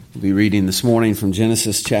We'll be reading this morning from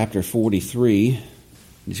Genesis chapter 43.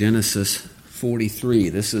 Genesis 43,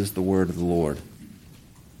 this is the word of the Lord.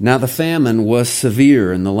 Now the famine was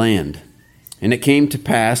severe in the land, and it came to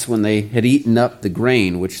pass when they had eaten up the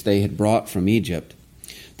grain which they had brought from Egypt,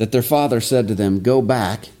 that their father said to them, "Go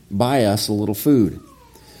back, buy us a little food."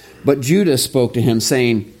 But Judah spoke to him,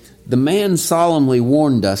 saying, "The man solemnly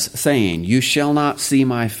warned us, saying, 'You shall not see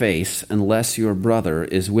my face unless your brother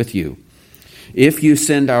is with you. If you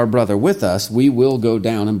send our brother with us, we will go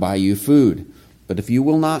down and buy you food. But if you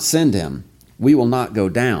will not send him, we will not go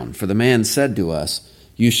down. For the man said to us,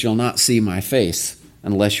 You shall not see my face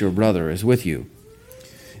unless your brother is with you.'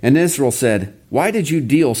 And Israel said, 'Why did you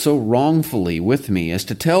deal so wrongfully with me as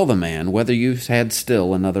to tell the man whether you had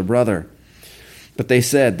still another brother?' But they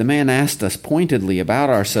said, 'The man asked us pointedly about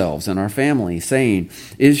ourselves and our family, saying,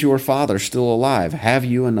 Is your father still alive? Have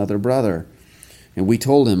you another brother?' And we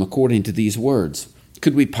told him according to these words.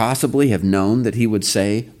 Could we possibly have known that he would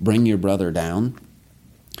say, 'Bring your brother down'?"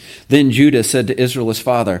 Then Judah said to Israel his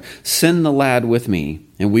father, "Send the lad with me,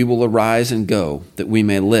 and we will arise and go, that we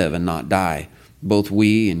may live and not die, both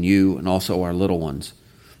we and you and also our little ones.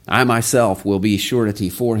 I myself will be surety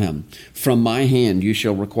for him. From my hand you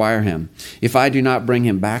shall require him. If I do not bring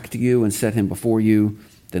him back to you and set him before you,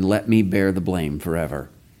 then let me bear the blame forever.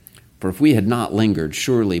 For if we had not lingered,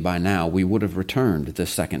 surely by now we would have returned the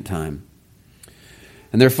second time."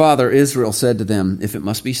 And their father Israel said to them, "If it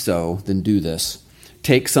must be so, then do this.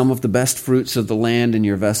 Take some of the best fruits of the land in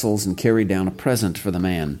your vessels and carry down a present for the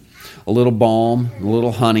man, a little balm, a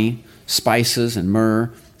little honey, spices and myrrh,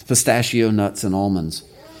 pistachio nuts and almonds.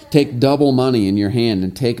 Take double money in your hand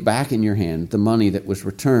and take back in your hand the money that was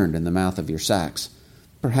returned in the mouth of your sacks.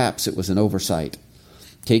 Perhaps it was an oversight.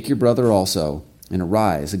 Take your brother also, and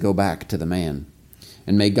arise and go back to the man.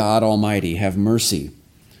 And may God Almighty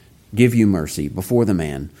give you mercy before the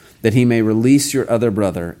man, that he may release your other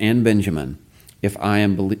brother and Benjamin. If I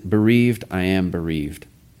am bereaved, I am bereaved."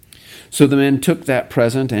 So the men took that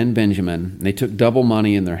present and Benjamin, and they took double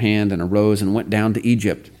money in their hand and arose and went down to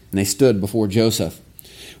Egypt, and they stood before Joseph.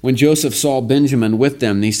 When Joseph saw Benjamin with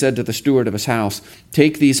them, he said to the steward of his house,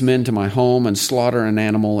 "Take these men to my home and slaughter an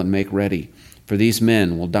animal and make ready, for these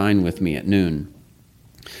men will dine with me at noon."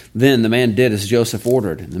 Then the man did as Joseph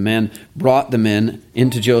ordered, and the man brought the men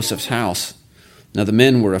into Joseph's house. Now the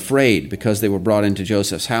men were afraid because they were brought into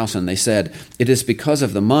Joseph's house, and they said, "It is because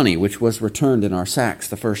of the money which was returned in our sacks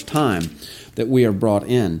the first time that we are brought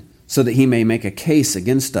in, so that he may make a case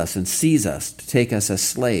against us and seize us to take us as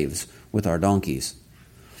slaves with our donkeys."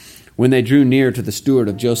 When they drew near to the steward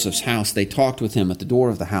of Joseph's house, they talked with him at the door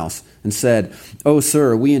of the house and said, "O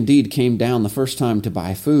sir, we indeed came down the first time to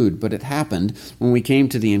buy food, but it happened when we came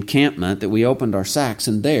to the encampment that we opened our sacks,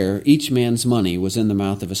 and there each man's money was in the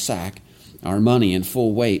mouth of a sack, our money in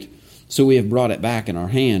full weight. So we have brought it back in our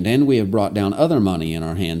hand, and we have brought down other money in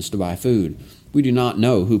our hands to buy food. We do not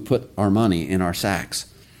know who put our money in our sacks."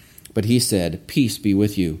 But he said, "Peace be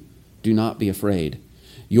with you. Do not be afraid.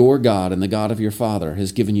 Your God and the God of your father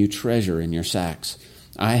has given you treasure in your sacks.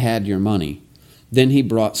 I had your money." Then he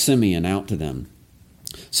brought Simeon out to them.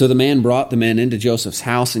 So the man brought the men into Joseph's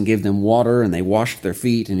house and gave them water, and they washed their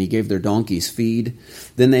feet, and he gave their donkeys feed.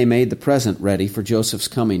 Then they made the present ready for Joseph's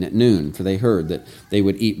coming at noon, for they heard that they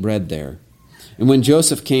would eat bread there. And when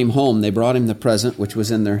Joseph came home, they brought him the present which was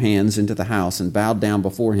in their hands into the house, and bowed down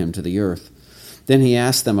before him to the earth. Then he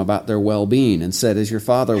asked them about their well-being, and said, "Is your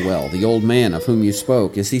father well, the old man of whom you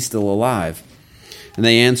spoke? Is he still alive?" And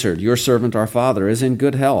they answered, "Your servant our father is in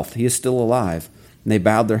good health. He is still alive." And they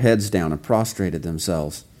bowed their heads down and prostrated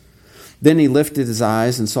themselves. Then he lifted his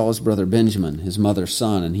eyes and saw his brother Benjamin, his mother's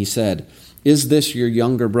son, and he said, "Is this your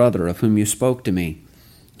younger brother of whom you spoke to me?"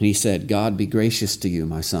 And he said, "God be gracious to you,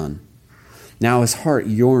 my son." Now his heart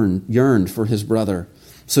yearned for his brother.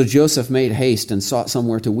 So Joseph made haste and sought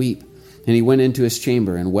somewhere to weep. And he went into his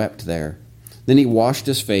chamber and wept there. Then he washed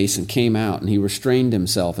his face and came out, and he restrained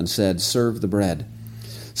himself and said, "Serve the bread."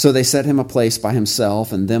 So they set him a place by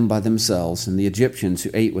himself, and them by themselves, and the Egyptians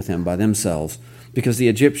who ate with him by themselves, because the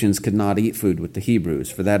Egyptians could not eat food with the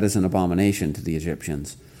Hebrews, for that is an abomination to the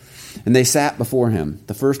Egyptians. And they sat before him,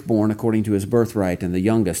 the firstborn according to his birthright, and the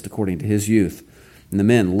youngest according to his youth. And the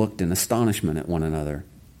men looked in astonishment at one another.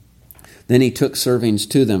 Then he took servings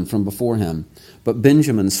to them from before him, but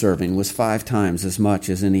Benjamin's serving was 5 times as much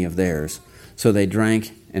as any of theirs. So they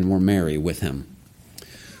drank and were merry with him.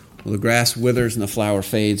 Well, the grass withers and the flower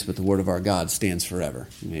fades, but the word of our God stands forever.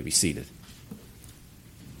 You may be seated.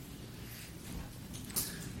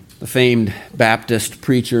 The famed Baptist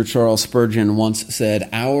preacher Charles Spurgeon once said,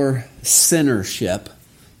 "Our sinnership,"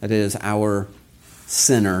 that is, our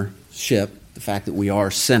sinnership, the the fact that we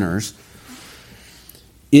are sinners,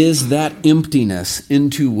 is that emptiness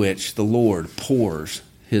into which the Lord pours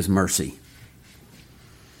His mercy.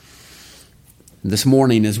 This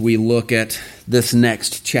morning, as we look at this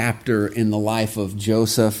next chapter in the life of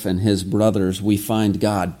Joseph and his brothers, we find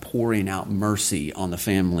God pouring out mercy on the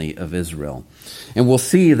family of Israel. And we'll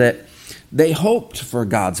see that they hoped for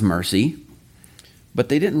God's mercy, but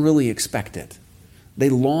they didn't really expect it. They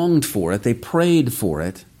longed for it, they prayed for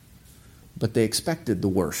it, but they expected the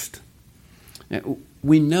worst.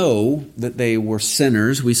 We know that they were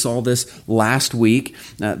sinners. We saw this last week,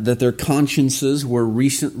 that their consciences were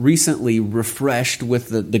recently refreshed with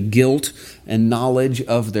the guilt and knowledge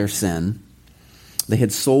of their sin. They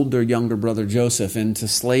had sold their younger brother Joseph into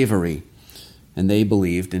slavery, and they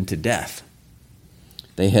believed into death.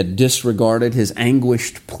 They had disregarded his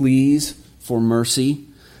anguished pleas for mercy,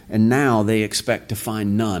 and now they expect to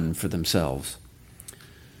find none for themselves.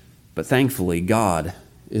 But thankfully, God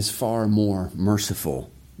is far more merciful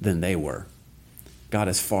than they were. God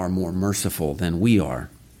is far more merciful than we are.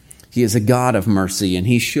 He is a God of mercy, and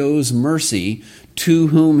He shows mercy to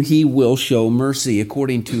whom He will show mercy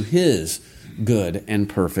according to His good and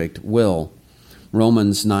perfect will.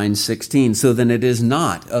 Romans 9:16, so then it is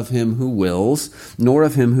not of him who wills, nor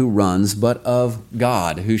of him who runs, but of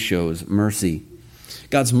God who shows mercy.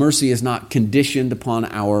 God's mercy is not conditioned upon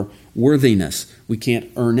our worthiness. We can't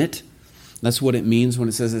earn it. That's what it means when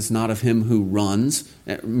it says it's not of him who runs.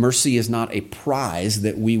 Mercy is not a prize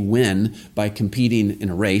that we win by competing in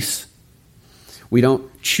a race. We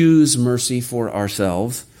don't choose mercy for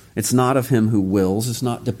ourselves. It's not of him who wills. It's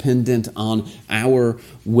not dependent on our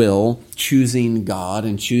will, choosing God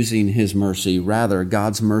and choosing His mercy. Rather,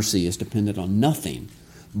 God's mercy is dependent on nothing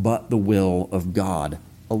but the will of God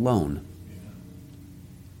alone.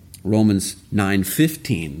 Romans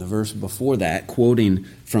 9:15, the verse before that, quoting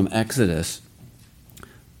from Exodus,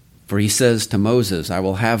 for he says to Moses, I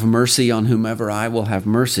will have mercy on whomever I will have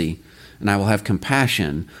mercy, and I will have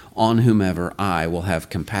compassion on whomever I will have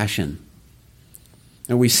compassion.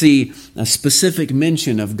 And we see a specific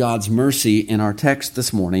mention of God's mercy in our text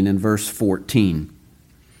this morning in verse 14.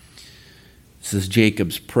 This is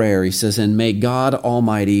Jacob's prayer. He says, and may God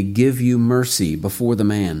Almighty give you mercy before the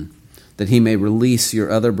man, that he may release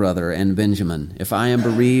your other brother and Benjamin. If I am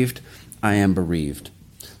bereaved, I am bereaved.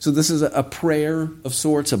 So this is a prayer of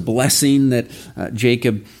sorts, a blessing that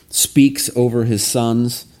Jacob speaks over his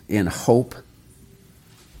sons in hope,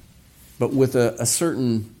 but with a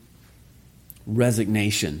certain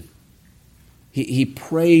resignation. He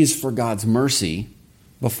prays for God's mercy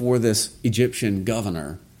before this Egyptian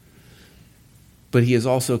governor, but he has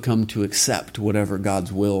also come to accept whatever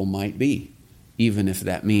God's will might be, even if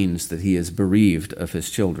that means that he is bereaved of his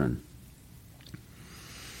children.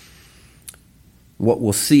 What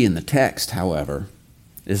we'll see in the text, however,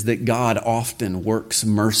 is that God often works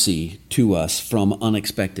mercy to us from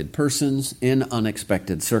unexpected persons, in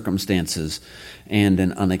unexpected circumstances, and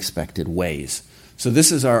in unexpected ways. So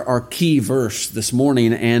this is our key verse this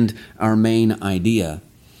morning and our main idea.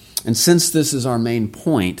 And since this is our main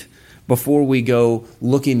point, before we go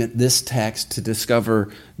looking at this text to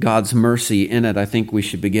discover God's mercy in it, I think we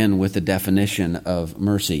should begin with the definition of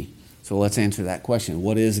mercy. So let's answer that question.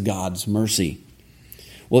 What is God's mercy?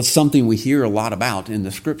 Well, it's something we hear a lot about in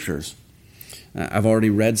the Scriptures. I've already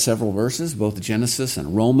read several verses, both Genesis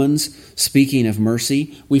and Romans, speaking of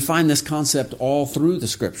mercy. We find this concept all through the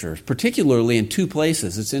Scriptures, particularly in two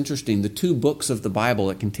places. It's interesting. The two books of the Bible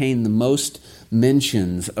that contain the most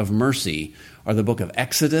mentions of mercy are the book of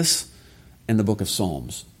Exodus and the book of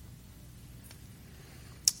Psalms.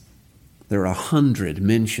 There are 100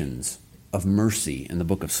 mentions of mercy in the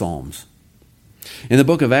book of Psalms. In the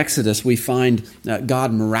book of Exodus, we find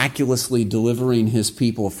God miraculously delivering His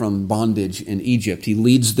people from bondage in Egypt. He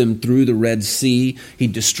leads them through the Red Sea. He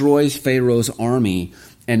destroys Pharaoh's army.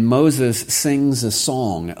 And Moses sings a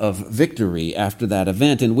song of victory after that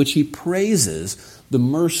event in which he praises the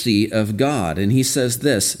mercy of God. And he says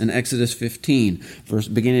this in Exodus 15,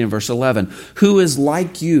 beginning in verse 11, who is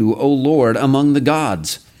like you, O Lord, among the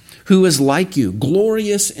gods? Who is like you,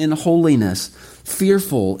 glorious in holiness,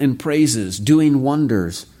 fearful in praises, doing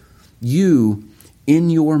wonders? You, in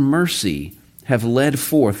your mercy, have led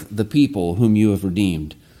forth the people whom you have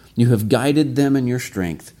redeemed. You have guided them in your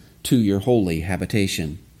strength to your holy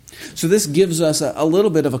habitation. So this gives us a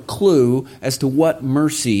little bit of a clue as to what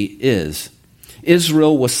mercy is.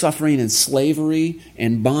 Israel was suffering in slavery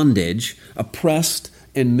and bondage, oppressed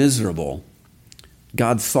and miserable.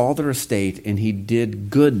 God saw their estate and He did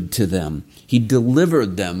good to them. He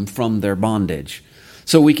delivered them from their bondage.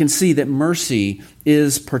 So we can see that mercy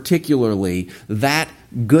is particularly that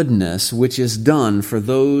goodness which is done for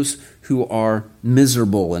those who are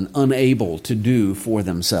miserable and unable to do for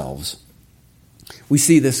themselves. We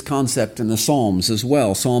see this concept in the Psalms as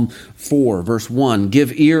well. Psalm 4, verse 1,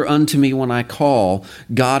 "Give ear unto me when I call,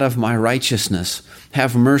 God of my righteousness.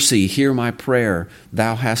 Have mercy, hear my prayer.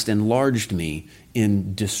 Thou hast enlarged me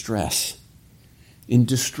in distress." In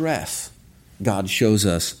distress, God shows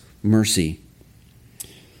us mercy.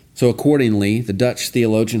 So accordingly, the Dutch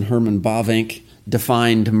theologian Herman Bavinck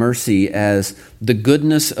defined mercy as the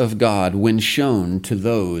goodness of God when shown to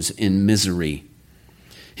those in misery.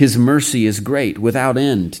 His mercy is great, without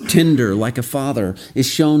end, tender like a father, is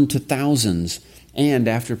shown to thousands, and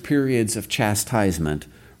after periods of chastisement,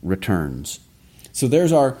 returns. So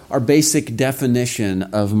there's our basic definition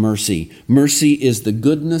of mercy. Mercy is the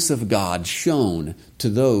goodness of God shown to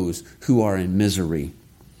those who are in misery.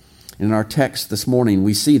 In our text this morning,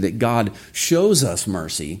 we see that God shows us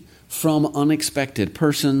mercy from unexpected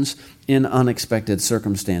persons, in unexpected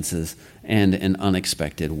circumstances, and in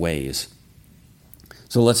unexpected ways.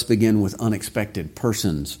 So let's begin with unexpected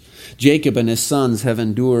persons. Jacob and his sons have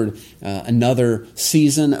endured another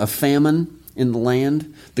season of famine in the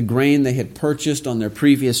land. The grain they had purchased on their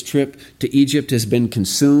previous trip to Egypt has been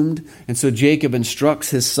consumed, and so Jacob instructs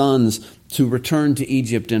his sons to return to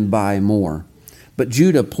Egypt and buy more. But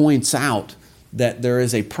Judah points out that there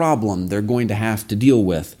is a problem they're going to have to deal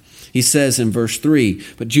with. He says in verse 3,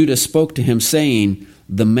 "But Judah spoke to him, saying,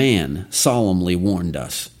 The man solemnly warned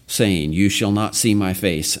us, saying, You shall not see my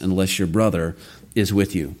face unless your brother is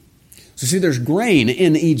with you." So see, there's grain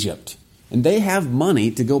in Egypt, and they have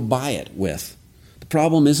money to go buy it with. The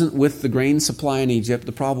problem isn't with the grain supply in Egypt.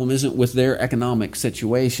 The problem isn't with their economic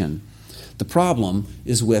situation. The problem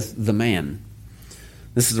is with the man.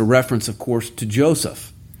 This is a reference, of course, to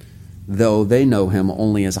Joseph, though they know him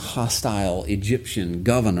only as a hostile Egyptian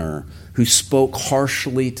governor who spoke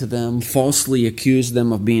harshly to them, falsely accused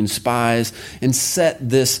them of being spies, and set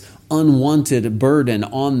this unwanted burden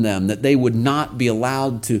on them that they would not be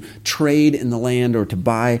allowed to trade in the land or to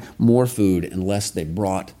buy more food unless they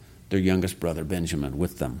brought their youngest brother Benjamin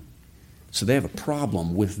with them. So they have a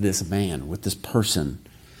problem with this man, with this person.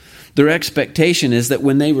 Their expectation is that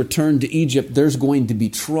when they return to Egypt, there's going to be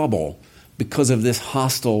trouble because of this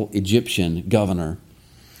hostile Egyptian governor.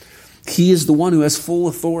 He is the one who has full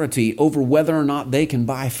authority over whether or not they can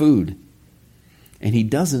buy food. And he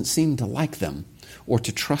doesn't seem to like them or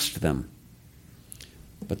to trust them.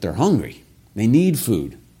 But they're hungry. They need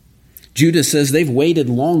food. Judah says they've waited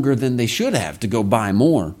longer than they should have to go buy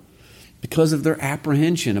more because of their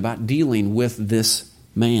apprehension about dealing with this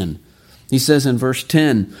man. He says in verse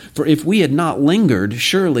 10, "For if we had not lingered,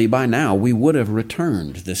 surely by now we would have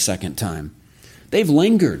returned this second time." They've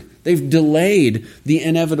lingered. They've delayed the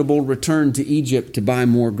inevitable return to Egypt to buy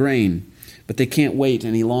more grain. But they can't wait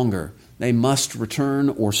any longer. They must return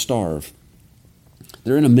or starve.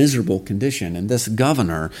 They're in a miserable condition, and this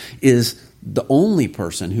governor is the only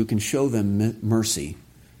person who can show them mercy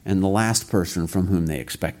and the last person from whom they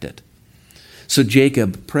expect it. So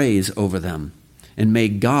Jacob prays over them, "And may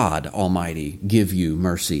God Almighty give you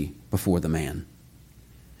mercy before the man."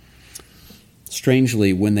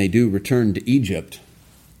 Strangely, when they do return to Egypt,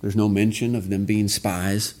 there's no mention of them being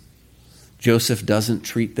spies. Joseph doesn't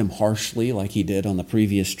treat them harshly like he did on the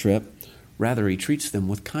previous trip. Rather, he treats them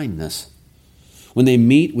with kindness. When they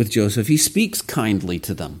meet with Joseph, he speaks kindly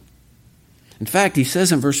to them. In fact, he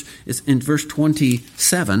says in verse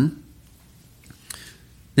 27,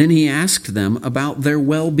 "Then he asked them about their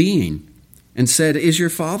well-being and said, 'Is your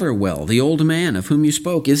father well, the old man of whom you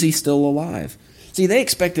spoke? Is he still alive?'" See, they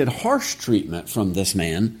expected harsh treatment from this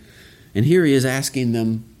man, and here he is asking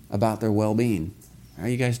them about their well-being. "How are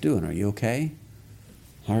you guys doing? Are you okay?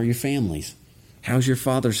 How are your families? How's your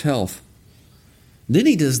father's health?" Then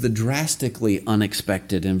he does the drastically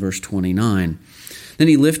unexpected in verse 29. "Then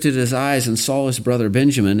he lifted his eyes and saw his brother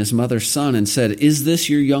Benjamin, his mother's son, and said, 'Is this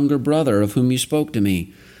your younger brother of whom you spoke to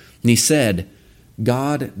me?' And he said,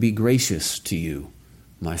 'God be gracious to you,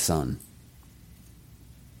 my son.'"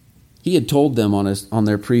 He had told them on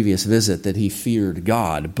their previous visit that he feared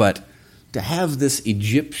God, but to have this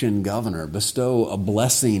Egyptian governor bestow a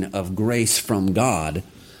blessing of grace from God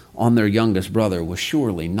on their youngest brother was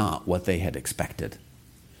surely not what they had expected.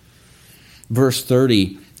 Verse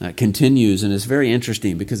 30 continues and is very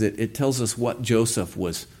interesting because it tells us what Joseph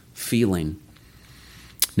was feeling.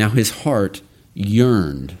 "Now his heart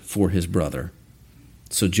yearned for his brother.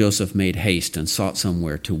 So Joseph made haste and sought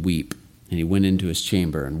somewhere to weep, and he went into his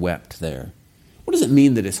chamber and wept there." What does it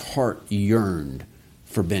mean that his heart yearned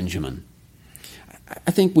for Benjamin?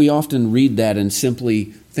 I think we often read that and simply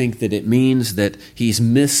think that it means that he's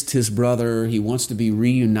missed his brother, he wants to be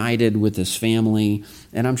reunited with his family,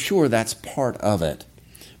 and I'm sure that's part of it.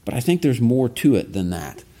 But I think there's more to it than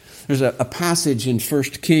that. There's a passage in 1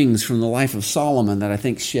 Kings from the life of Solomon that I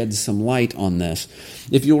think sheds some light on this.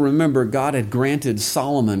 If you'll remember, God had granted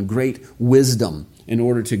Solomon great wisdom in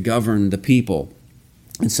order to govern the people.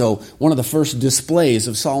 And so one of the first displays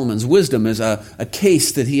of Solomon's wisdom is a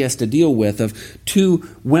case that he has to deal with of two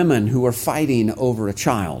women who are fighting over a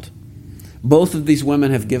child. Both of these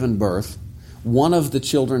women have given birth. One of the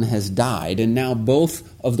children has died, and now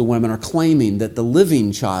both of the women are claiming that the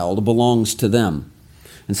living child belongs to them.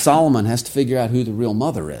 And Solomon has to figure out who the real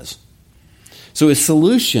mother is. So his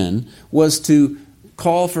solution was to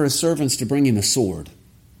call for his servants to bring him a sword.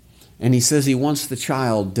 And he says he wants the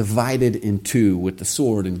child divided in two with the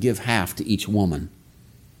sword and give half to each woman.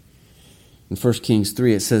 In 1 Kings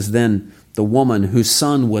 3 it says, "Then the woman whose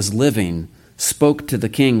son was living spoke to the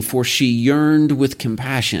king, for she yearned with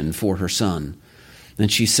compassion for her son. Then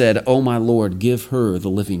she said, 'O my lord, give her the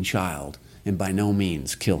living child, and by no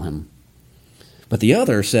means kill him.' But the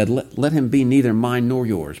other said, 'Let him be neither mine nor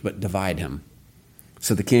yours, but divide him.'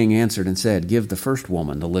 So the king answered and said, 'Give the first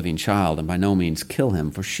woman the living child, and by no means kill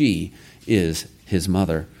him, for she is his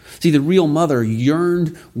mother.'" See, the real mother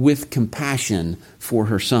yearned with compassion for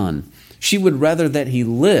her son. She would rather that he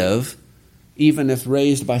live, even if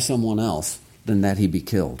raised by someone else, than that he be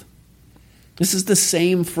killed. This is the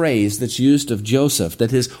same phrase that's used of Joseph,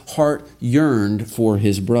 that his heart yearned for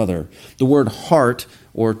his brother. The word heart,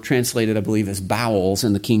 or translated, I believe, as bowels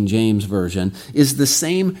in the King James Version, is the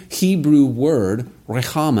same Hebrew word,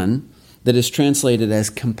 rechaman, that is translated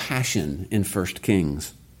as compassion in 1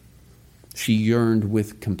 Kings. She yearned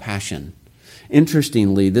with compassion.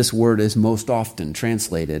 Interestingly, this word is most often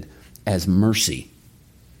translated as mercy.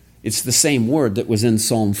 It's the same word that was in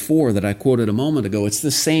Psalm 4 that I quoted a moment ago. It's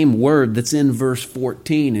the same word that's in verse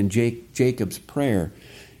 14 in Jacob's prayer.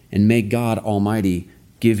 "And may God Almighty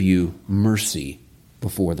give you mercy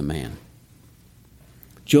before the man."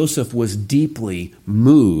 Joseph was deeply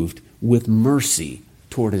moved with mercy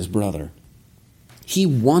toward his brother. He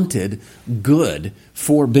wanted good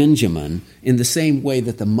for Benjamin in the same way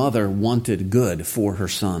that the mother wanted good for her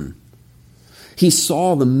son. He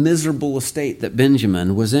saw the miserable estate that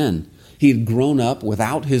Benjamin was in. He had grown up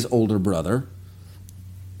without his older brother.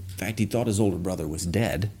 In fact, he thought his older brother was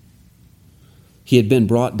dead. He had been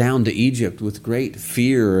brought down to Egypt with great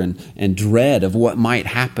fear and dread of what might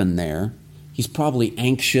happen there. He's probably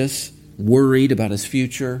anxious, worried about his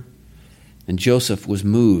future. And Joseph was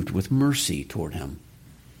moved with mercy toward him.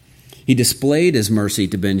 He displayed his mercy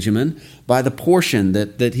to Benjamin by the portion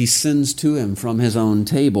that he sends to him from his own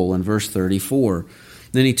table in verse 34.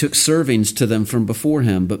 Then he took servings to them from before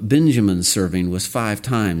him, but Benjamin's serving was 5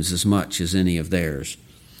 times as much as any of theirs.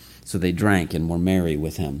 So they drank and were merry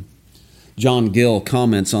with him. John Gill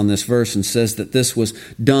comments on this verse and says that this was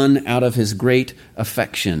done out of his great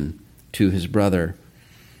affection to his brother,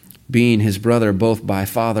 being his brother both by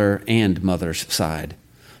father and mother's side.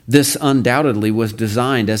 This undoubtedly was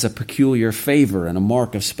designed as a peculiar favor and a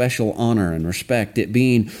mark of special honor and respect, it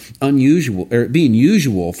being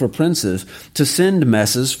usual for princes to send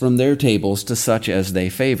messes from their tables to such as they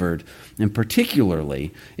favored. And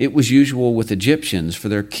particularly, it was usual with Egyptians for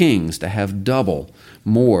their kings to have double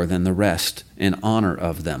more than the rest in honor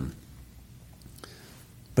of them.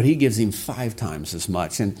 But he gives him 5 times as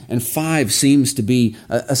much, and 5 seems to be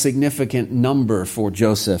a significant number for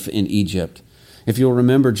Joseph in Egypt. If you'll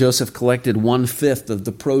remember, Joseph collected 1/5 of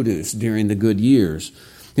the produce during the good years.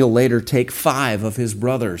 He'll later take 5 of his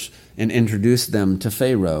brothers and introduce them to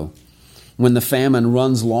Pharaoh. When the famine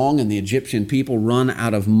runs long and the Egyptian people run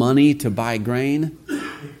out of money to buy grain,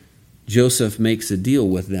 Joseph makes a deal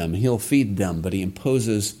with them. He'll feed them, but he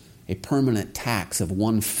imposes a permanent tax of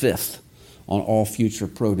 1/5 on all future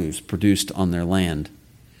produce produced on their land.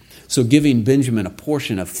 So giving Benjamin a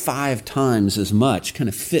portion of 5 times as much kind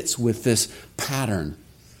of fits with this pattern.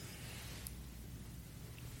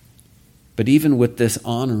 But even with this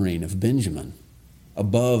honoring of Benjamin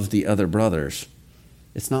above the other brothers,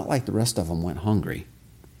 it's not like the rest of them went hungry.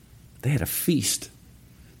 They had a feast.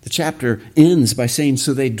 The chapter ends by saying,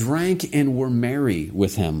 "So they drank and were merry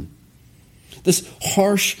with him." This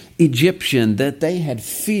harsh Egyptian that they had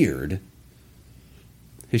feared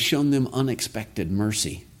has shown them unexpected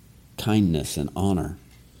mercy, kindness, and honor.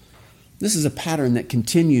 This is a pattern that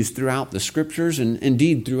continues throughout the scriptures and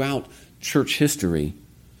indeed throughout church history.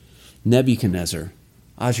 Nebuchadnezzar,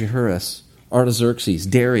 Ahasuerus, Artaxerxes,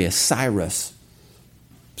 Darius, Cyrus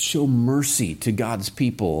show mercy to God's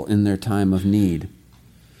people in their time of need.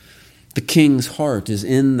 The king's heart is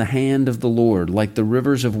in the hand of the Lord. Like the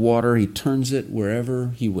rivers of water, he turns it wherever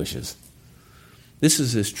he wishes. This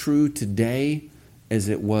is as true today as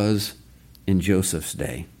it was in Joseph's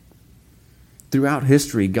day. Throughout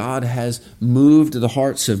history, God has moved the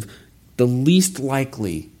hearts of the least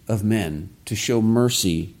likely of men to show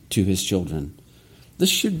mercy to his children. This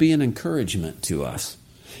should be an encouragement to us.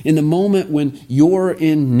 In the moment when you're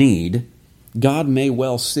in need, God may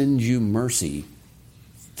well send you mercy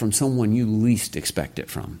from someone you least expect it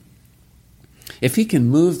from. If he can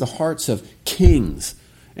move the hearts of kings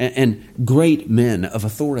and great men of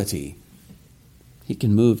authority, he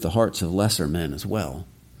can move the hearts of lesser men as well.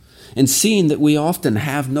 And seeing that we often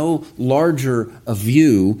have no larger a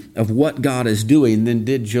view of what God is doing than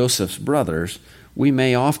did Joseph's brothers, we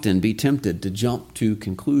may often be tempted to jump to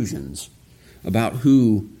conclusions about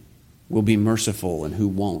who will be merciful and who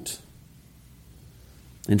won't.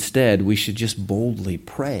 Instead, we should just boldly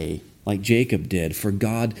pray, like Jacob did, for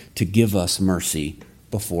God to give us mercy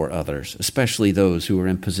before others, especially those who are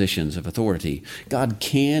in positions of authority. God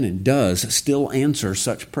can and does still answer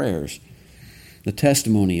such prayers. The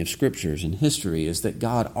testimony of scriptures and history is that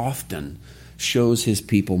God often shows his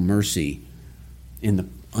people mercy in the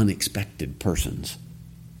unexpected persons,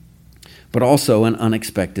 but also in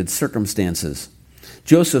unexpected circumstances.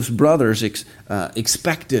 Joseph's brothers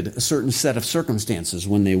expected a certain set of circumstances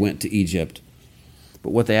when they went to Egypt, but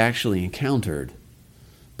what they actually encountered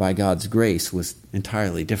by God's grace was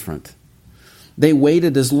entirely different. They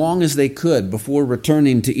waited as long as they could before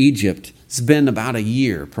returning to Egypt. It's been about a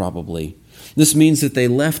year, probably. This means that they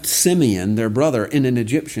left Simeon, their brother, in an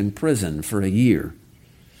Egyptian prison for a year.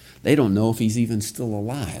 They don't know if he's even still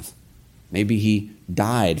alive. Maybe he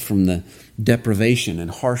died from the deprivation and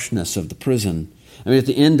harshness of the prison. I mean, at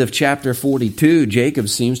the end of chapter 42, Jacob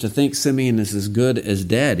seems to think Simeon is as good as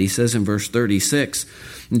dead. He says in verse 36,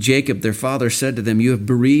 Jacob, their father, said to them, "You have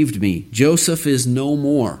bereaved me. Joseph is no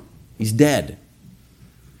more. He's dead.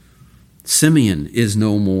 Simeon is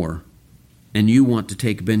no more. And you want to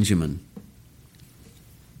take Benjamin."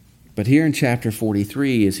 But here in chapter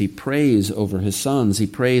 43, as he prays over his sons, he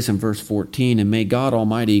prays in verse 14, "And may God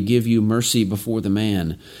Almighty give you mercy before the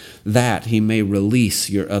man, that he may release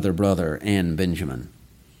your other brother and Benjamin."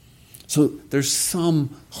 So there's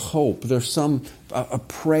some hope, there's a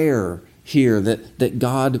prayer here that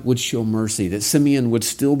God would show mercy, that Simeon would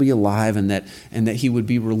still be alive and that he would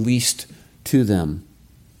be released to them.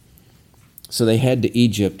 So they head to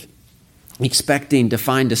Egypt, expecting to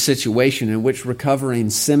find a situation in which recovering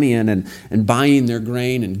Simeon and buying their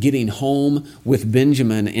grain and getting home with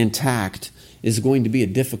Benjamin intact is going to be a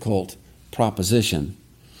difficult proposition.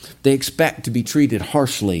 They expect to be treated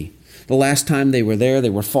harshly. The last time they were there, they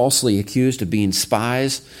were falsely accused of being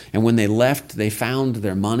spies, and when they left, they found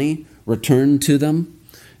their money returned to them.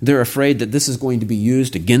 They're afraid that this is going to be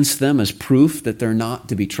used against them as proof that they're not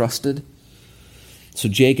to be trusted. So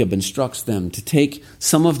Jacob instructs them to take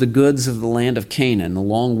some of the goods of the land of Canaan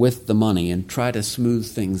along with the money and try to smooth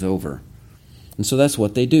things over. And so that's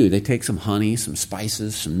what they do. They take some honey, some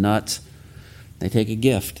spices, some nuts. They take a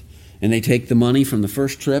gift. And they take the money from the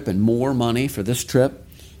first trip and more money for this trip,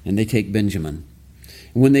 and they take Benjamin.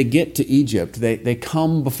 And when they get to Egypt, they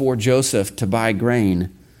come before Joseph to buy grain,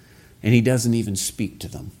 and he doesn't even speak to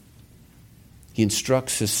them. He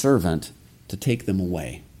instructs his servant to take them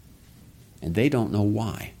away. And they don't know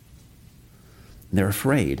why. They're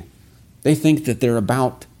afraid. They think that they're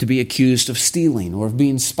about to be accused of stealing or of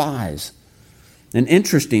being spies. And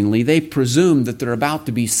interestingly, they presume that they're about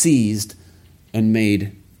to be seized and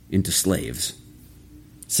made into slaves.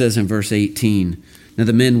 It says in verse 18, "Now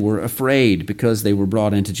the men were afraid because they were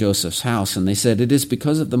brought into Joseph's house, and they said, 'It is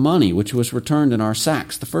because of the money which was returned in our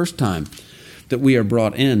sacks the first time that we are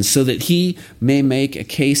brought in, so that he may make a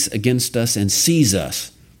case against us and seize us,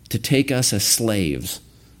 to take us as slaves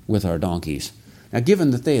with our donkeys.'" Now,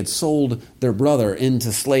 given that they had sold their brother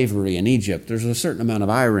into slavery in Egypt, there's a certain amount of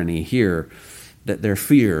irony here that their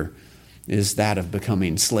fear is that of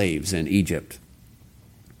becoming slaves in Egypt.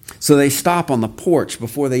 So they stop on the porch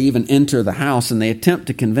before they even enter the house, and they attempt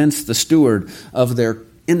to convince the steward of their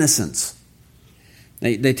innocence.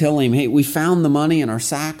 They tell him, "Hey, we found the money in our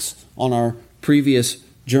sacks on our previous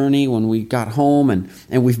journey when we got home,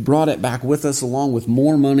 and we've brought it back with us along with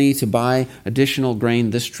more money to buy additional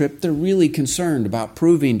grain this trip." They're really concerned about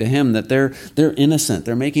proving to him that they're innocent.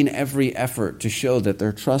 They're making every effort to show that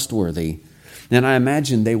they're trustworthy. And I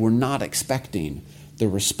imagine they were not expecting the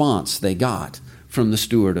response they got from the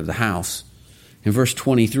steward of the house. In verse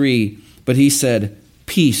 23, "But he said,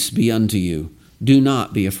 'Peace be unto you. Do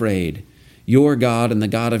not be afraid. Your God and the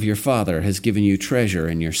God of your father has given you treasure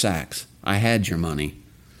in your sacks. I had your money.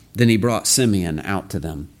 Then he brought Simeon out to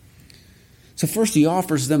them. So first he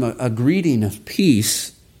offers them a greeting of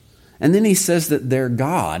peace, and then he says that their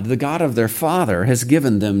God, the God of their father, has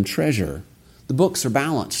given them treasure. The books are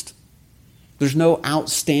balanced. There's no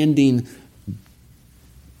outstanding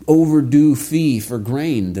overdue fee for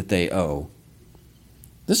grain that they owe.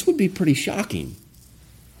 This would be pretty shocking.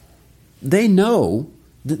 They know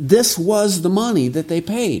that this was the money that they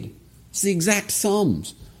paid. It's the exact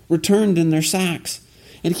sums returned in their sacks.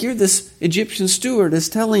 And here this Egyptian steward is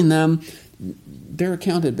telling them their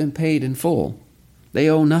account had been paid in full. They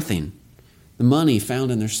owe nothing. The money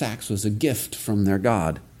found in their sacks was a gift from their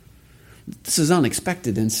God. This is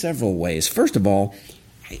unexpected in several ways. First of all,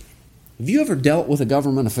 have you ever dealt with a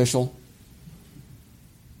government official?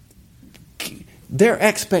 Their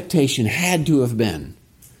expectation had to have been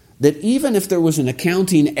that even if there was an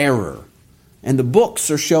accounting error and the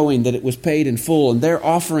books are showing that it was paid in full and they're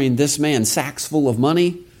offering this man sacks full of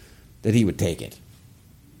money, that he would take it,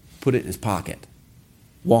 put it in his pocket,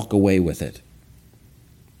 walk away with it.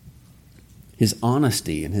 His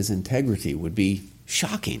honesty and his integrity would be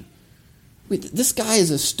shocking. I mean, this guy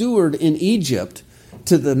is a steward in Egypt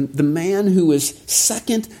to the man who is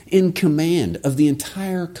second in command of the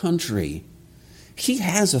entire country. He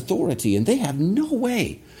has authority, and they have no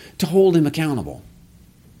way to hold him accountable.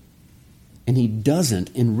 And he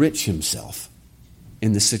doesn't enrich himself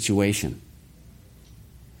in the situation.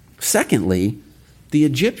 Secondly, the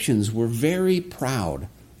Egyptians were very proud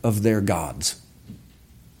of their gods.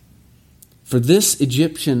 For this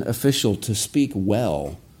Egyptian official to speak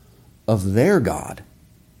well of their God,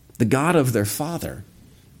 the God of their father,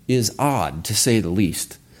 is odd, to say the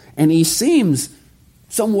least. And he seems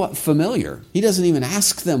somewhat familiar. He doesn't even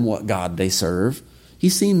ask them what God they serve. He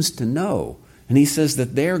seems to know. And he says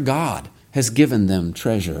that their God has given them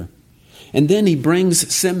treasure. And then he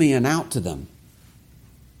brings Simeon out to them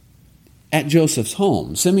at Joseph's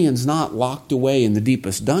home. Simeon's not locked away in the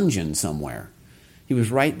deepest dungeon somewhere. He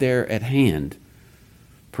was right there at hand,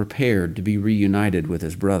 prepared to be reunited with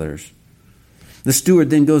his brothers. The steward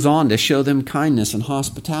then goes on to show them kindness and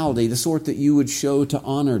hospitality, the sort that you would show to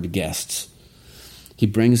honored guests. He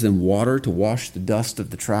brings them water to wash the dust of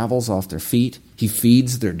the travels off their feet. He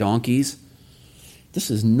feeds their donkeys. This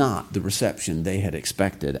is not the reception they had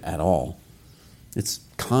expected at all. It's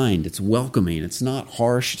kind, it's welcoming, it's not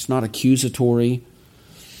harsh, it's not accusatory.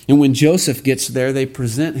 And when Joseph gets there, they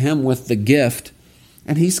present him with the gift,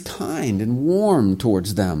 and he's kind and warm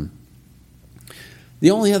towards them. The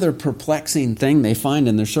only other perplexing thing they find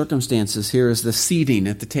in their circumstances here is the seating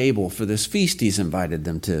at the table for this feast he's invited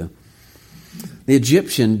them to. The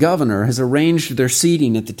Egyptian governor has arranged their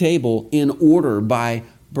seating at the table in order by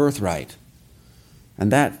birthright.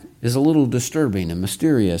 And that is a little disturbing and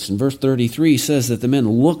mysterious. And verse 33 says that the men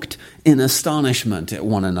looked in astonishment at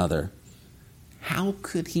one another. How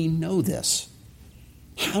could he know this?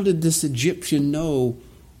 How did this Egyptian know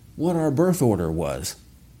what our birth order was?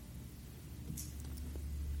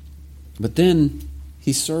 But then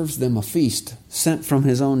he serves them a feast sent from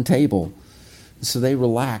his own table. So they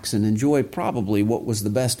relax and enjoy probably what was the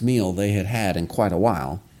best meal they had had in quite a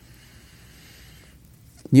while.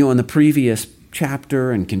 You know, in the previous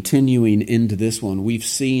chapter and continuing into this one, we've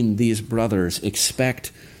seen these brothers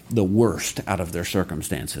expect the worst out of their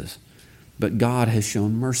circumstances. But God has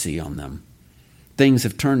shown mercy on them. Things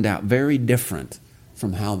have turned out very different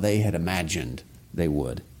from how they had imagined they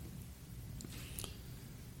would.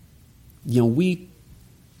 You know,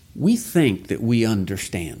 we think that we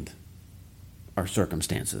understand our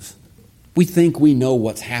circumstances. We think we know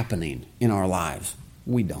what's happening in our lives.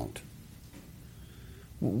 We don't.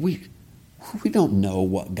 We don't know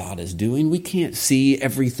what God is doing. We can't see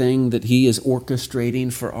everything that He is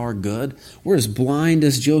orchestrating for our good. We're as blind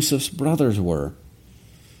as Joseph's brothers were.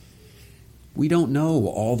 We don't know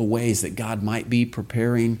all the ways that God might be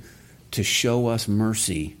preparing to show us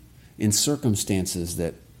mercy in circumstances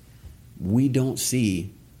that we don't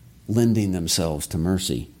see lending themselves to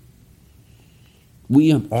mercy.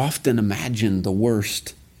 We often imagine the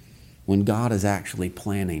worst when God is actually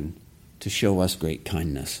planning to show us great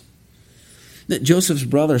kindness. That Joseph's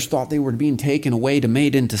brothers thought they were being taken away to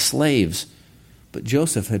made into slaves, but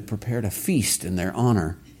Joseph had prepared a feast in their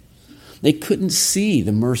honor. They couldn't see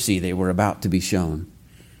the mercy they were about to be shown.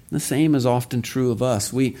 The same is often true of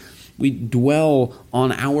us. We dwell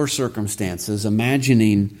on our circumstances,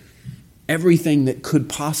 imagining everything that could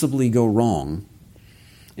possibly go wrong.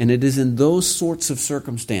 And it is in those sorts of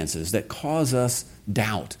circumstances that cause us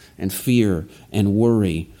doubt and fear and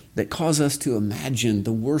worry, that cause us to imagine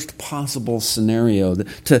the worst possible scenario,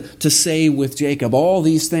 to say with Jacob, all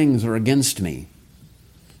these things are against me.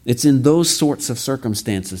 It's in those sorts of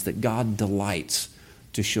circumstances that God delights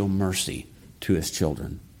to show mercy to his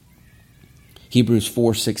children. Hebrews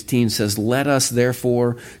 4:16 says, "Let us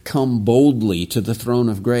therefore come boldly to the throne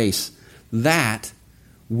of grace, that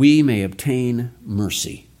we may obtain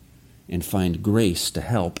mercy and find grace to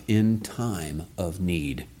help in time of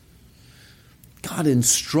need." God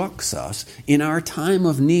instructs us in our time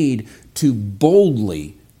of need to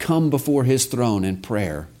boldly come before his throne in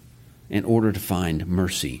prayer in order to find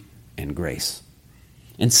mercy and grace.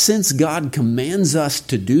 And since God commands us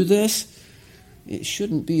to do this, it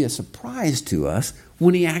shouldn't be a surprise to us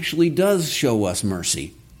when he actually does show us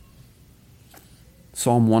mercy.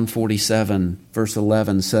 Psalm 147, verse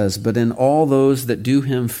 11 says, "But in all those that do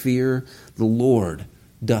him fear, the Lord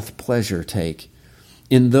doth pleasure take.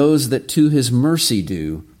 In those that to his mercy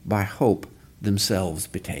do, by hope themselves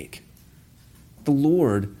betake." The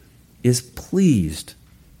Lord is pleased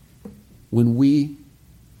when we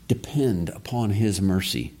depend upon his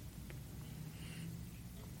mercy.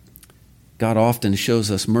 God often shows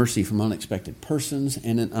us mercy from unexpected persons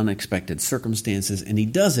and in unexpected circumstances, and he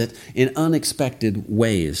does it in unexpected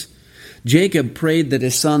ways. Jacob prayed that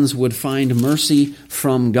his sons would find mercy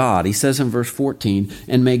from God. He says in verse 14,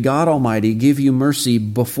 "And may God Almighty give you mercy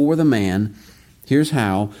before the man," here's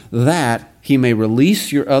how, "that he may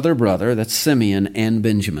release your other brother," that's Simeon, "and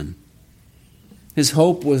Benjamin." His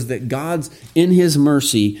hope was that God, in his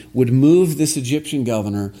mercy, would move this Egyptian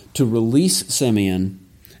governor to release Simeon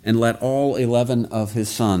and let all 11 of his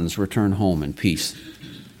sons return home in peace.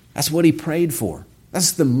 That's what he prayed for.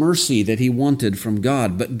 That's the mercy that he wanted from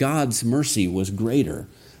God. But God's mercy was greater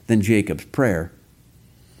than Jacob's prayer.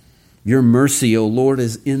 "Your mercy, O Lord,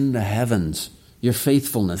 is in the heavens. Your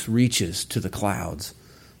faithfulness reaches to the clouds."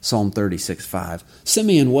 Psalm 36:5.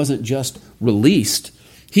 Simeon wasn't just released.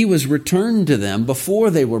 He was returned to them before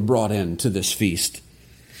they were brought into this feast.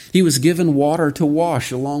 He was given water to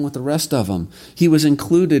wash along with the rest of them. He was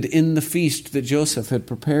included in the feast that Joseph had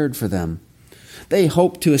prepared for them. They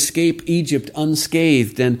hoped to escape Egypt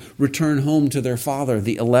unscathed and return home to their father,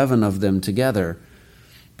 the 11 of them together.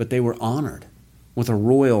 But they were honored with a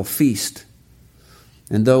royal feast.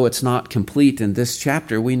 And though it's not complete in this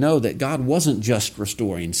chapter, we know that God wasn't just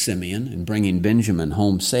restoring Simeon and bringing Benjamin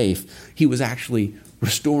home safe. He was actually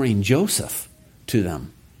restoring Joseph to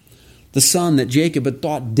them. The son that Jacob had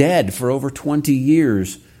thought dead for over 20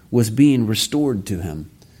 years was being restored to him.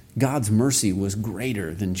 God's mercy was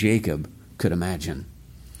greater than Jacob could imagine.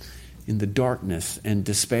 In the darkness and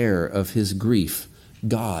despair of his grief,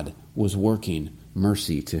 God was working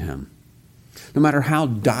mercy to him. No matter how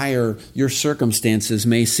dire your circumstances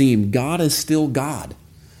may seem, God is still God.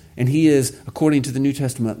 And he is, according to the New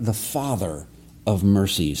Testament, the Father of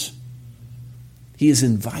mercies. He has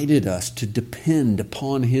invited us to depend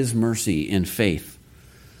upon his mercy in faith.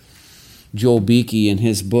 Joel Beeke, in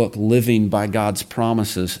his book, Living by God's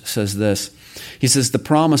Promises, says this. He says, "The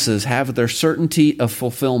promises have their certainty of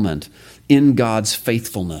fulfillment in God's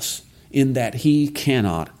faithfulness, in that he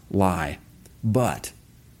cannot lie. But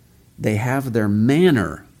they have their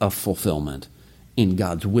manner of fulfillment in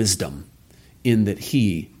God's wisdom, in that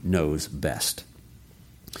he knows best."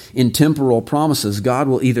 In temporal promises, God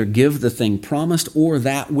will either give the thing promised or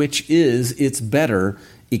that which is its better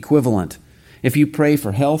equivalent. If you pray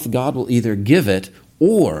for health, God will either give it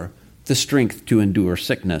or the strength to endure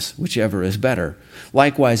sickness, whichever is better.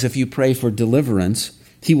 Likewise, if you pray for deliverance,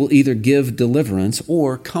 he will either give deliverance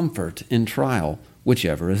or comfort in trial,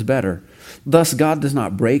 whichever is better. Thus, God does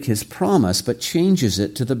not break his promise, but changes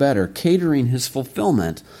it to the better, catering his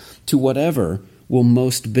fulfillment to whatever will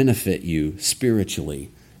most benefit you spiritually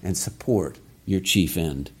and support your chief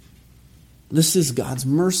end. This is God's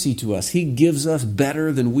mercy to us. He gives us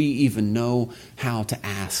better than we even know how to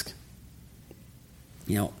ask.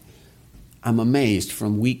 I'm amazed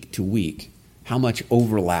from week to week how much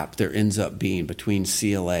overlap there ends up being between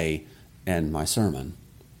CLA and my sermon.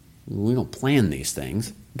 We don't plan these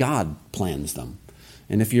things. God plans them.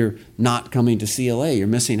 And if you're not coming to CLA, you're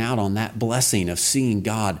missing out on that blessing of seeing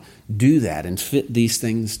God do that and fit these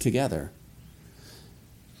things together.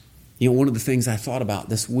 One of the things I thought about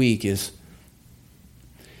this week is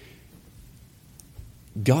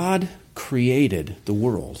God created the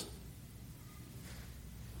world,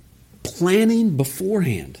 planning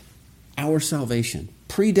beforehand our salvation,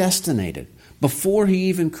 predestinated, before he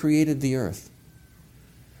even created the earth.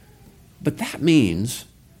 But that means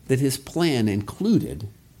that his plan included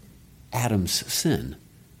Adam's sin.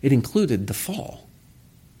 It included the fall.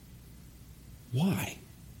 Why?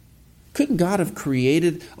 Couldn't God have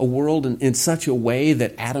created a world in such a way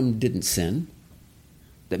that Adam didn't sin?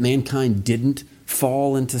 That mankind didn't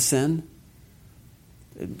fall into sin?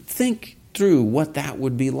 Think through what that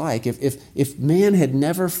would be like. If man had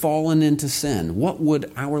never fallen into sin, what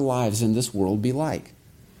would our lives in this world be like?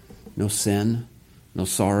 No sin, no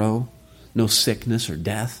sorrow, no sickness or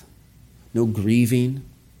death, no grieving.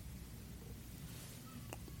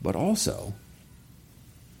 But also,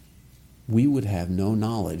 we would have no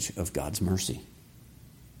knowledge of God's mercy.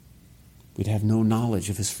 We'd have no knowledge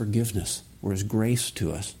of his forgiveness or his grace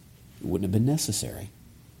to us. It wouldn't have been necessary.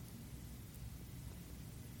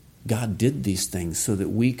 God did these things so that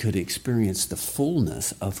we could experience the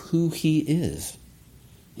fullness of who he is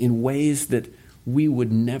in ways that we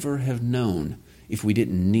would never have known if we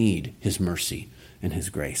didn't need his mercy and his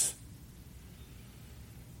grace.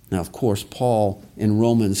 Now, of course, Paul in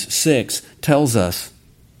Romans 6 tells us,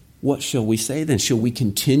 what shall we say then? Shall we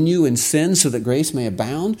continue in sin so that grace may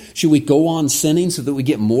abound? Shall we go on sinning so that we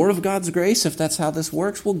get more of God's grace if that's how this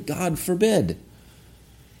works? Well, God forbid.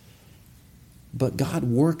 But God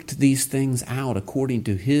worked these things out according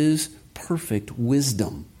to his perfect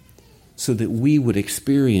wisdom so that we would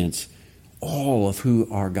experience all of who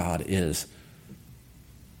our God is.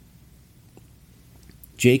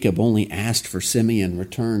 Jacob only asked for Simeon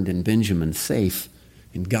returned and Benjamin safe,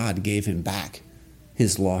 and God gave him back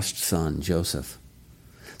his lost son, Joseph.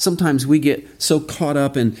 Sometimes we get so caught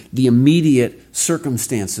up in the immediate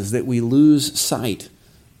circumstances that we lose sight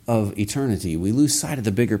of eternity. We lose sight of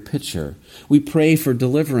the bigger picture. We pray for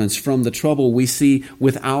deliverance from the trouble we see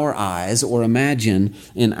with our eyes or imagine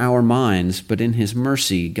in our minds, but in his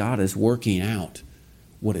mercy, God is working out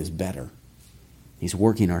what is better. He's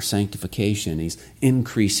working our sanctification. He's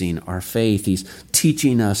increasing our faith. He's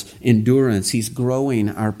teaching us endurance. He's growing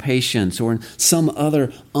our patience, or in some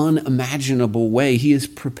other unimaginable way, he is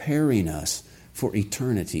preparing us for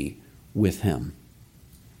eternity with him.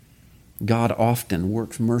 God often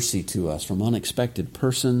works mercy to us from unexpected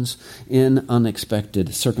persons, in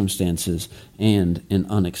unexpected circumstances, and in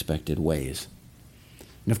unexpected ways.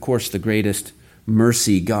 And of course, the greatest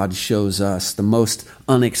mercy God shows us, the most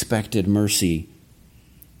unexpected mercy,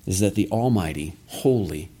 is that the almighty,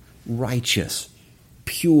 holy, righteous,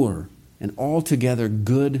 pure, and altogether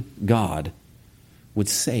good God would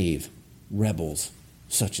save rebels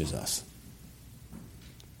such as us.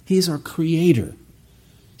 He is our creator.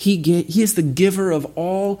 He is the giver of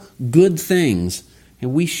all good things,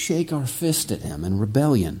 and we shake our fist at him in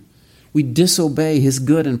rebellion. We disobey his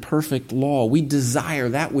good and perfect law. We desire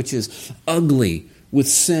that which is ugly with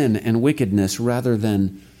sin and wickedness rather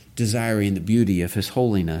than desiring the beauty of his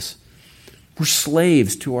holiness. We're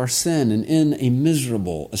slaves to our sin and in a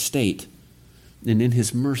miserable estate. And in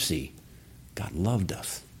his mercy, God loved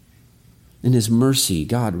us. In his mercy,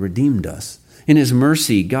 God redeemed us. In his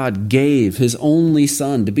mercy, God gave his only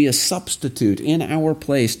Son to be a substitute in our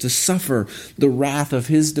place, to suffer the wrath of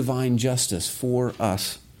his divine justice for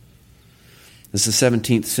us. As the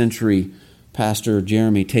 17th century pastor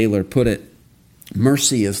Jeremy Taylor put it,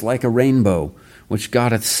 mercy is like a rainbow which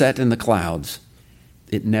God hath set in the clouds.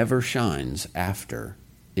 It never shines after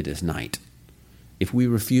it is night. If we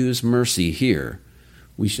refuse mercy here,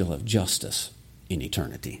 we shall have justice in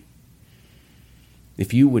eternity.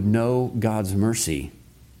 If you would know God's mercy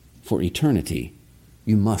for eternity,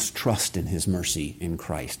 you must trust in his mercy in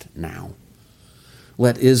Christ now.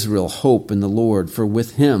 Let Israel hope in the Lord, for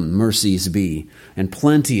with him mercies be, and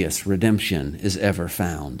plenteous redemption is ever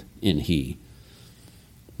found in he.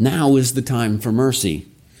 Now is the time for mercy.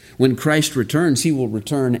 When Christ returns, he will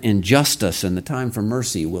return in justice, and the time for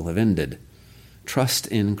mercy will have ended. Trust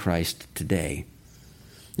in Christ today.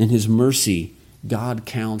 In his mercy, God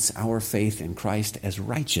counts our faith in Christ as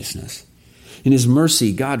righteousness. In his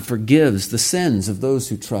mercy, God forgives the sins of those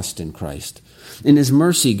who trust in Christ. In his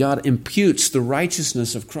mercy, God imputes the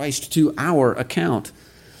righteousness of Christ to our account.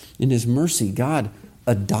 In his mercy, God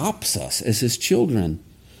adopts us as his children.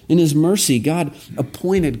 In his mercy, God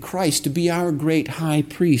appointed Christ to be our great high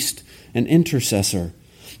priest and intercessor.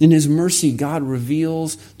 In his mercy, God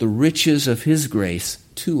reveals the riches of his grace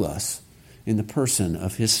to us in the person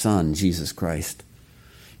of his Son, Jesus Christ.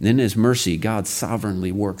 And in his mercy, God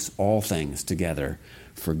sovereignly works all things together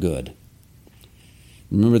for good.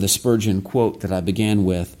 Remember the Spurgeon quote that I began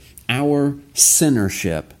with, our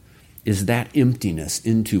sinnership is that emptiness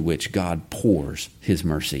into which God pours his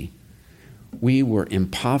mercy. We were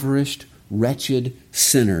impoverished, wretched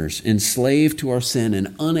sinners, enslaved to our sin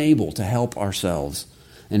and unable to help ourselves.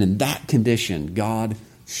 And in that condition, God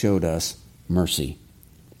showed us mercy.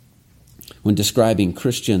 When describing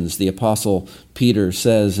Christians, the Apostle Peter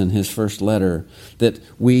says in his first letter that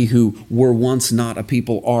we who were once not a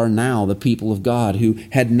people are now the people of God, who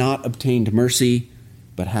had not obtained mercy,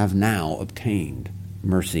 but have now obtained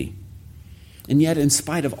mercy. And yet, in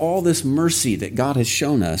spite of all this mercy that God has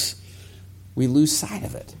shown us, we lose sight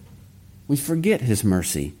of it. We forget his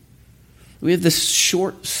mercy. We have this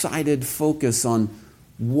short-sighted focus on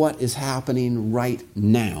what is happening right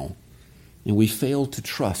now, and we fail to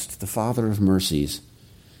trust the Father of mercies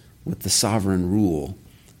with the sovereign rule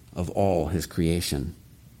of all his creation.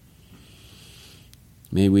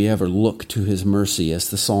 May we ever look to his mercy, as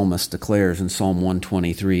the psalmist declares in Psalm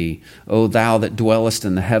 123, O thou that dwellest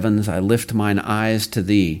in the heavens, I lift mine eyes to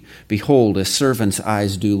thee. Behold, as servants'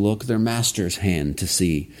 eyes do look their master's hand to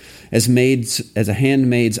see. As a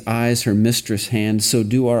handmaid's eyes her mistress' hand, so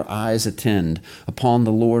do our eyes attend upon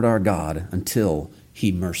the Lord our God until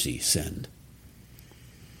he mercy send.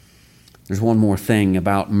 There's one more thing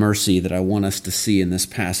about mercy that I want us to see in this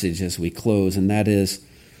passage as we close, and that is,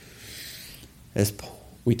 as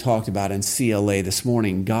we talked about in CLA this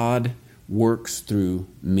morning, God works through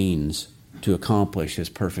means to accomplish his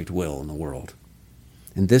perfect will in the world.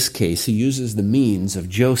 In this case, he uses the means of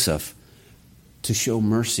Joseph to show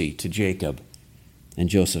mercy to Jacob and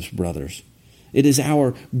Joseph's brothers. It is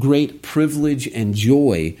our great privilege and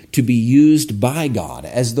joy to be used by God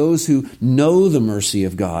as those who know the mercy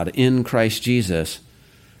of God in Christ Jesus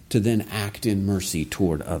to then act in mercy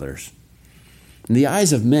toward others. In the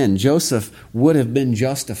eyes of men, Joseph would have been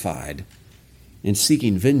justified in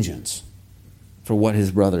seeking vengeance for what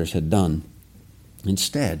his brothers had done.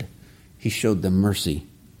 Instead, he showed them mercy.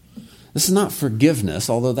 This is not forgiveness,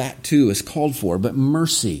 although that too is called for, but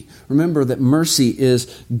mercy. Remember that mercy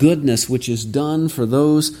is goodness which is done for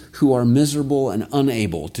those who are miserable and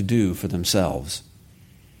unable to do for themselves.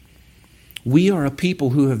 We are a people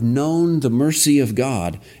who have known the mercy of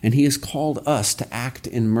God, and he has called us to act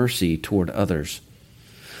in mercy toward others.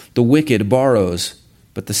 The wicked borrows,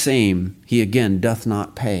 but the same he again doth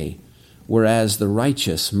not pay, whereas the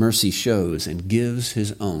righteous mercy shows and gives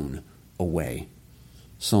his own away.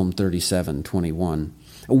 Psalm 37:21.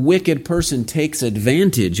 A wicked person takes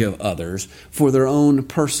advantage of others for their own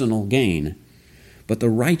personal gain. But the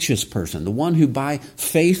righteous person, the one who by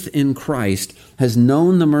faith in Christ has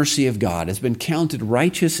known the mercy of God, has been counted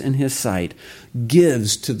righteous in his sight,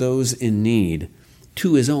 gives to those in need,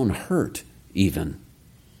 to his own hurt even.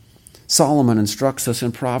 Solomon instructs us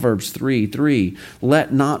in Proverbs 3:3,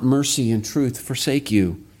 let not mercy and truth forsake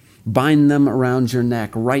you. Bind them around your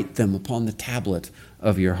neck, write them upon the tablet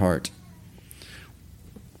of your heart.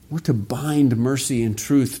 We're to bind mercy and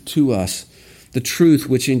truth to us. The truth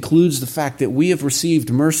which includes the fact that we have received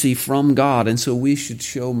mercy from God, and so we should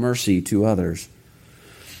show mercy to others.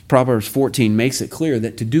 Proverbs 14 makes it clear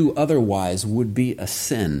that to do otherwise would be a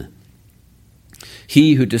sin.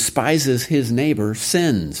 He who despises his neighbor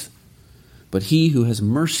sins, but he who has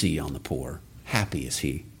mercy on the poor, happy is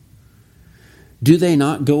he. Do they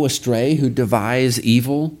not go astray who devise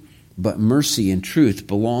evil? But mercy and truth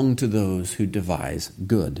belong to those who devise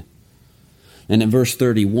good. And in verse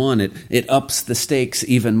 31, it ups the stakes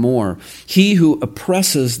even more. He who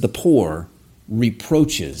oppresses the poor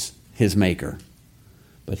reproaches his maker.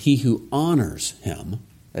 But he who honors him,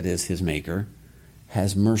 that is his maker,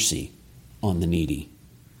 has mercy on the needy.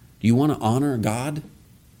 Do you want to honor God?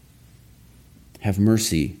 Have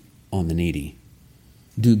mercy on the needy.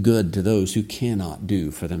 Do good to those who cannot do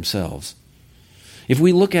for themselves. If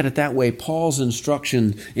we look at it that way, Paul's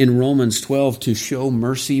instruction in Romans 12 to show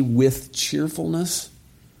mercy with cheerfulness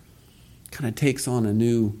kind of takes on a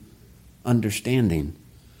new understanding.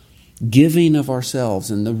 Giving of ourselves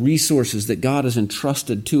and the resources that God has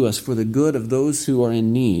entrusted to us for the good of those who are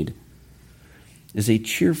in need is a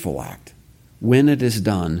cheerful act when it is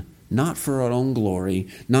done, not for our own glory,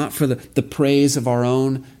 not for the praise of our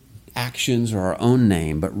own actions or our own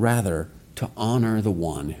name, but rather to honor the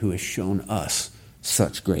one who has shown us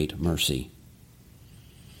such great mercy.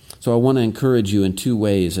 So I want to encourage you in two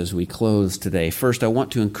ways as we close today. First, I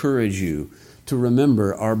want to encourage you to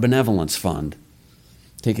remember our benevolence fund.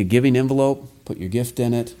 Take a giving envelope, put your gift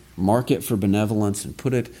in it, mark it for benevolence, and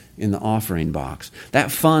put it in the offering box.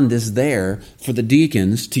 That fund is there for the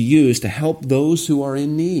deacons to use to help those who are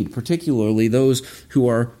in need, particularly those who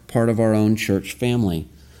are part of our own church family.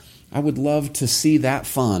 I would love to see that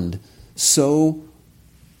fund so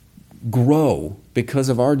grow because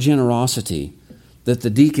of our generosity that the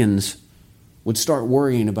deacons would start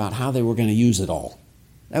worrying about how they were going to use it all.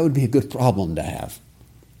 That would be a good problem to have.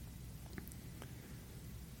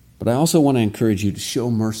 But I also want to encourage you to show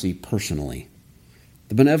mercy personally.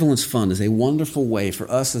 The Benevolence Fund is a wonderful way for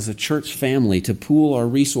us as a church family to pool our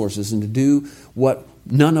resources and to do what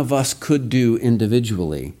none of us could do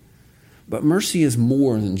individually. But mercy is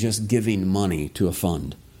more than just giving money to a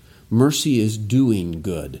fund. Mercy is doing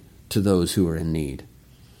good to those who are in need.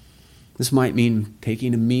 This might mean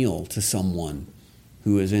taking a meal to someone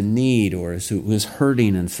who is in need or who is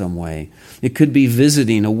hurting in some way. It could be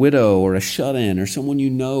visiting a widow or a shut-in or someone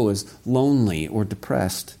you know is lonely or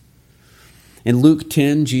depressed. In Luke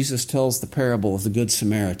 10, Jesus tells the parable of the Good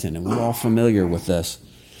Samaritan, and we're all familiar with this.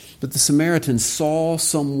 But the Samaritan saw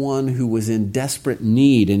someone who was in desperate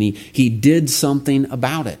need, and he did something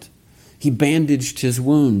about it. He bandaged his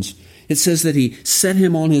wounds. It says that he set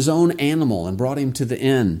him on his own animal and brought him to the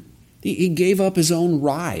inn. He gave up his own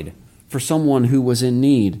ride for someone who was in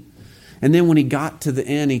need. And then when he got to the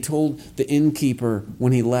inn, he told the innkeeper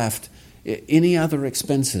when he left, any other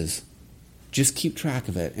expenses, just keep track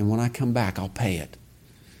of it, and when I come back, I'll pay it.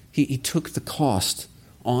 He took the cost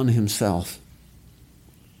on himself.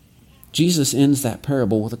 Jesus ends that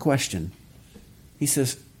parable with a question. He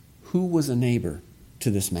says, who was a neighbor to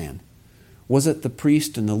this man? Was it the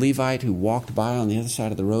priest and the Levite who walked by on the other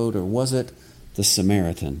side of the road, or was it the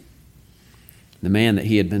Samaritan? The man that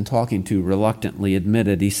he had been talking to reluctantly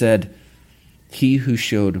admitted, he said, he who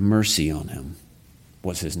showed mercy on him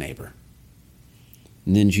was his neighbor.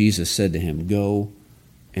 And then Jesus said to him, go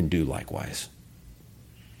and do likewise.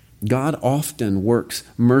 God often works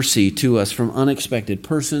mercy to us from unexpected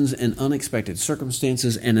persons and unexpected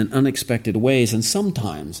circumstances and in unexpected ways. And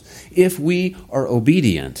sometimes, if we are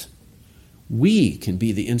obedient, we can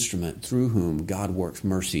be the instrument through whom God works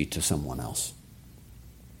mercy to someone else.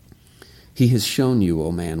 He has shown you,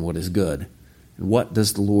 O man, what is good. And what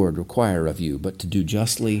does the Lord require of you but to do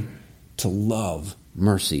justly, to love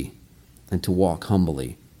mercy, and to walk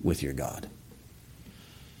humbly with your God?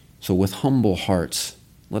 So with humble hearts,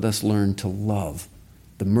 let us learn to love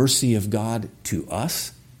the mercy of God to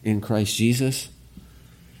us in Christ Jesus,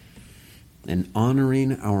 and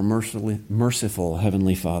honoring our merciful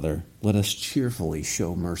Heavenly Father, let us cheerfully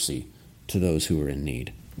show mercy to those who are in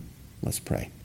need. Let's pray.